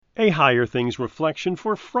A Higher Things reflection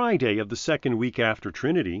for Friday of the second week after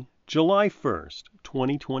Trinity, July 1st,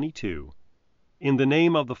 2022. In the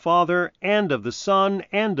name of the Father, and of the Son,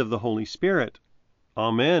 and of the Holy Spirit.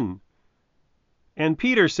 Amen. And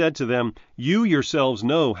Peter said to them, You yourselves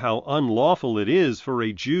know how unlawful it is for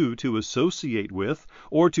a Jew to associate with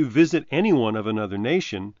or to visit anyone of another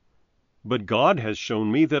nation. But God has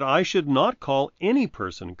shown me that I should not call any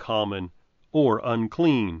person common or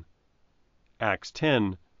unclean. Acts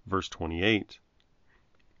 10, verse 28.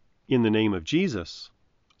 In the name of Jesus.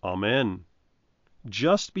 Amen.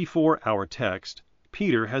 Just before our text,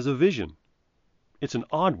 Peter has a vision. It's an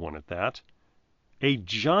odd one at that. A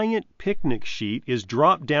giant picnic sheet is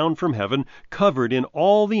dropped down from heaven, covered in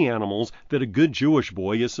all the animals that a good Jewish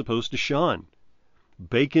boy is supposed to shun.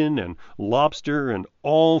 Bacon and lobster and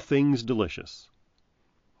all things delicious.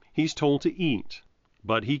 He's told to eat,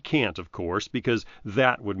 but he can't, of course, because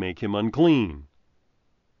that would make him unclean.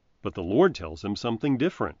 But the Lord tells him something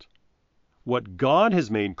different. What God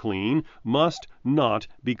has made clean must not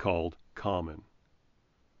be called common.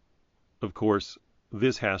 Of course,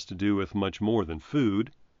 this has to do with much more than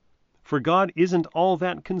food, for God isn't all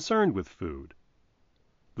that concerned with food.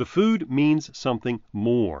 The food means something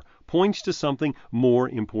more, points to something more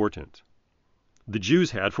important. The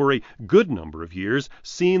Jews had, for a good number of years,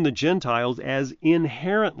 seen the Gentiles as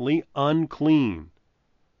inherently unclean.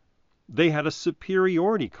 They had a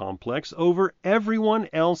superiority complex over everyone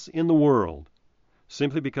else in the world,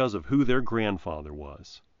 simply because of who their grandfather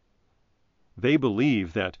was. They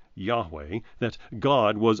believed that Yahweh, that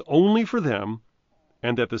God was only for them,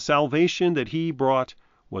 and that the salvation that He brought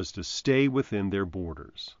was to stay within their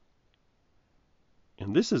borders.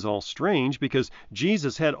 And this is all strange because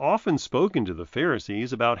Jesus had often spoken to the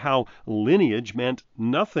Pharisees about how lineage meant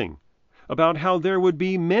nothing, about how there would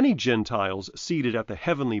be many Gentiles seated at the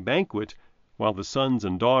heavenly banquet, while the sons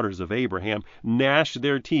and daughters of Abraham gnashed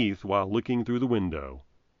their teeth while looking through the window.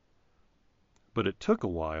 But it took a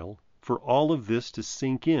while for all of this to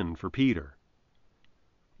sink in for Peter.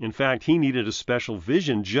 In fact, he needed a special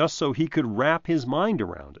vision just so he could wrap his mind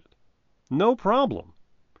around it. No problem,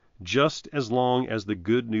 just as long as the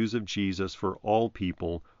good news of Jesus for all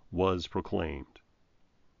people was proclaimed.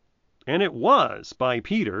 And it was by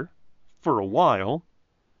Peter for a while.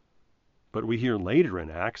 But we hear later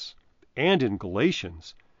in Acts and in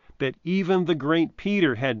Galatians that even the great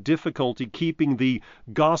Peter had difficulty keeping the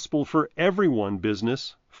gospel for everyone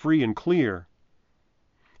business free and clear.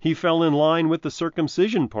 He fell in line with the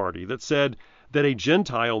circumcision party that said that a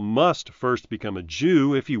Gentile must first become a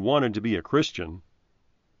Jew if he wanted to be a Christian.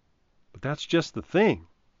 But that's just the thing.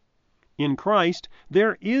 In Christ,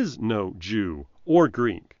 there is no Jew or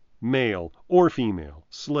Greek, male or female,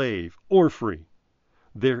 slave or free.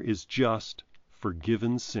 There is just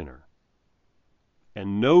forgiven sinner.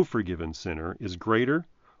 And no forgiven sinner is greater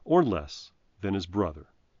or less than his brother.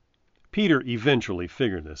 Peter eventually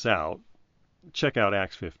figured this out. Check out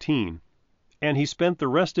Acts 15. And he spent the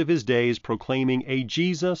rest of his days proclaiming a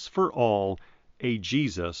Jesus for all, a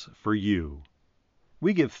Jesus for you.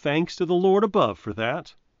 We give thanks to the Lord above for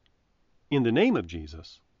that. In the name of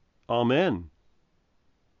Jesus. Amen.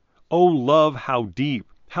 O love, how deep,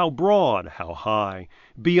 how broad, how high,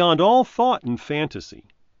 beyond all thought and fantasy,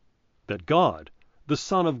 that God, the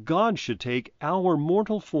Son of God, should take our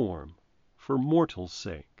mortal form for mortal's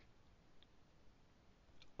sake.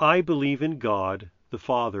 I believe in God, the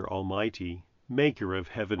Father Almighty, maker of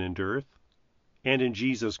heaven and earth, and in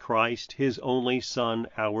Jesus Christ, His only Son,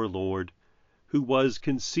 our Lord, who was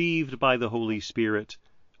conceived by the Holy Spirit,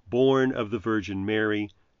 born of the Virgin Mary,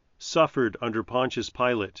 suffered under Pontius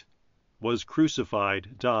Pilate, was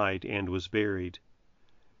crucified, died, and was buried.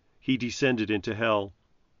 He descended into hell.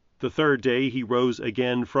 The third day He rose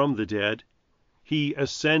again from the dead. He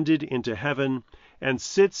ascended into heaven and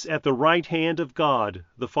sits at the right hand of God,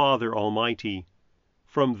 the Father Almighty.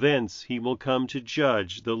 From thence He will come to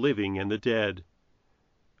judge the living and the dead.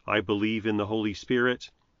 I believe in the Holy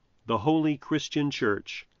Spirit, the holy Christian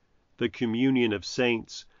Church, the communion of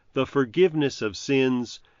saints, the forgiveness of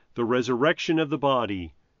sins, the resurrection of the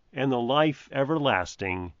body, and the life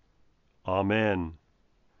everlasting. Amen.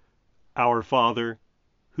 Our Father,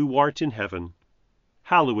 who art in heaven,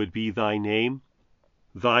 hallowed be thy name.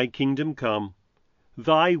 Thy kingdom come.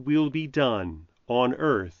 Thy will be done, on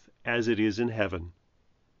earth as it is in heaven.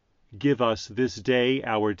 Give us this day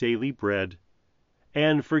our daily bread,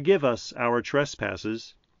 and forgive us our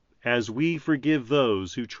trespasses, as we forgive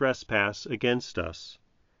those who trespass against us.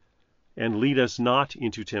 And lead us not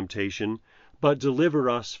into temptation, but deliver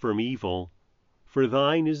us from evil. For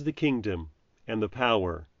thine is the kingdom, and the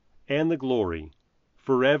power, and the glory,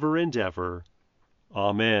 forever and ever.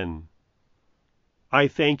 Amen. I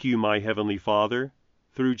thank you, my Heavenly Father,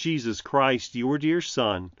 through Jesus Christ, your dear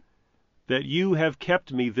Son, that you have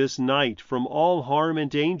kept me this night from all harm and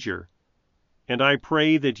danger, and I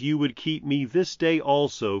pray that you would keep me this day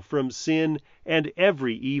also from sin and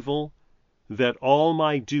every evil, that all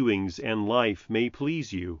my doings and life may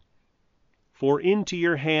please you. For into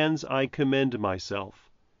your hands I commend myself,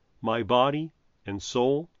 my body and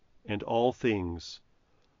soul and all things.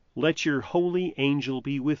 Let your holy angel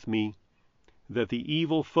be with me, that the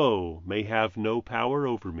evil foe may have no power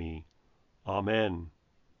over me. Amen.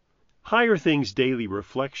 Higher Things Daily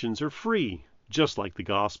Reflections are free, just like the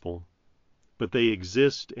Gospel, but they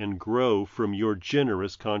exist and grow from your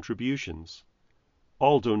generous contributions.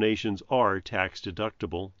 All donations are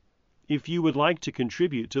tax-deductible. If you would like to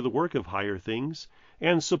contribute to the work of Higher Things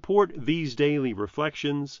and support these daily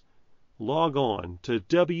reflections, log on to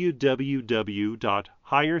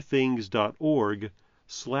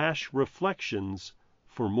www.higherthings.org/reflections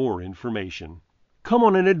for more information. Come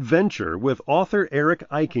on an adventure with author Eric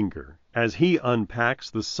Eichinger as he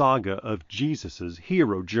unpacks the saga of Jesus'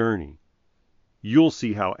 hero journey. You'll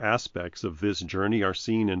see how aspects of this journey are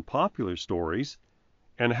seen in popular stories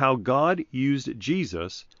and how God used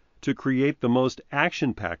Jesus to create the most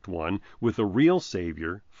action-packed one with a real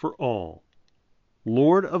Savior for all.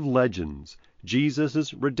 Lord of Legends,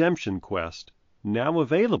 Jesus' Redemption Quest, now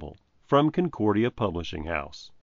available from Concordia Publishing House.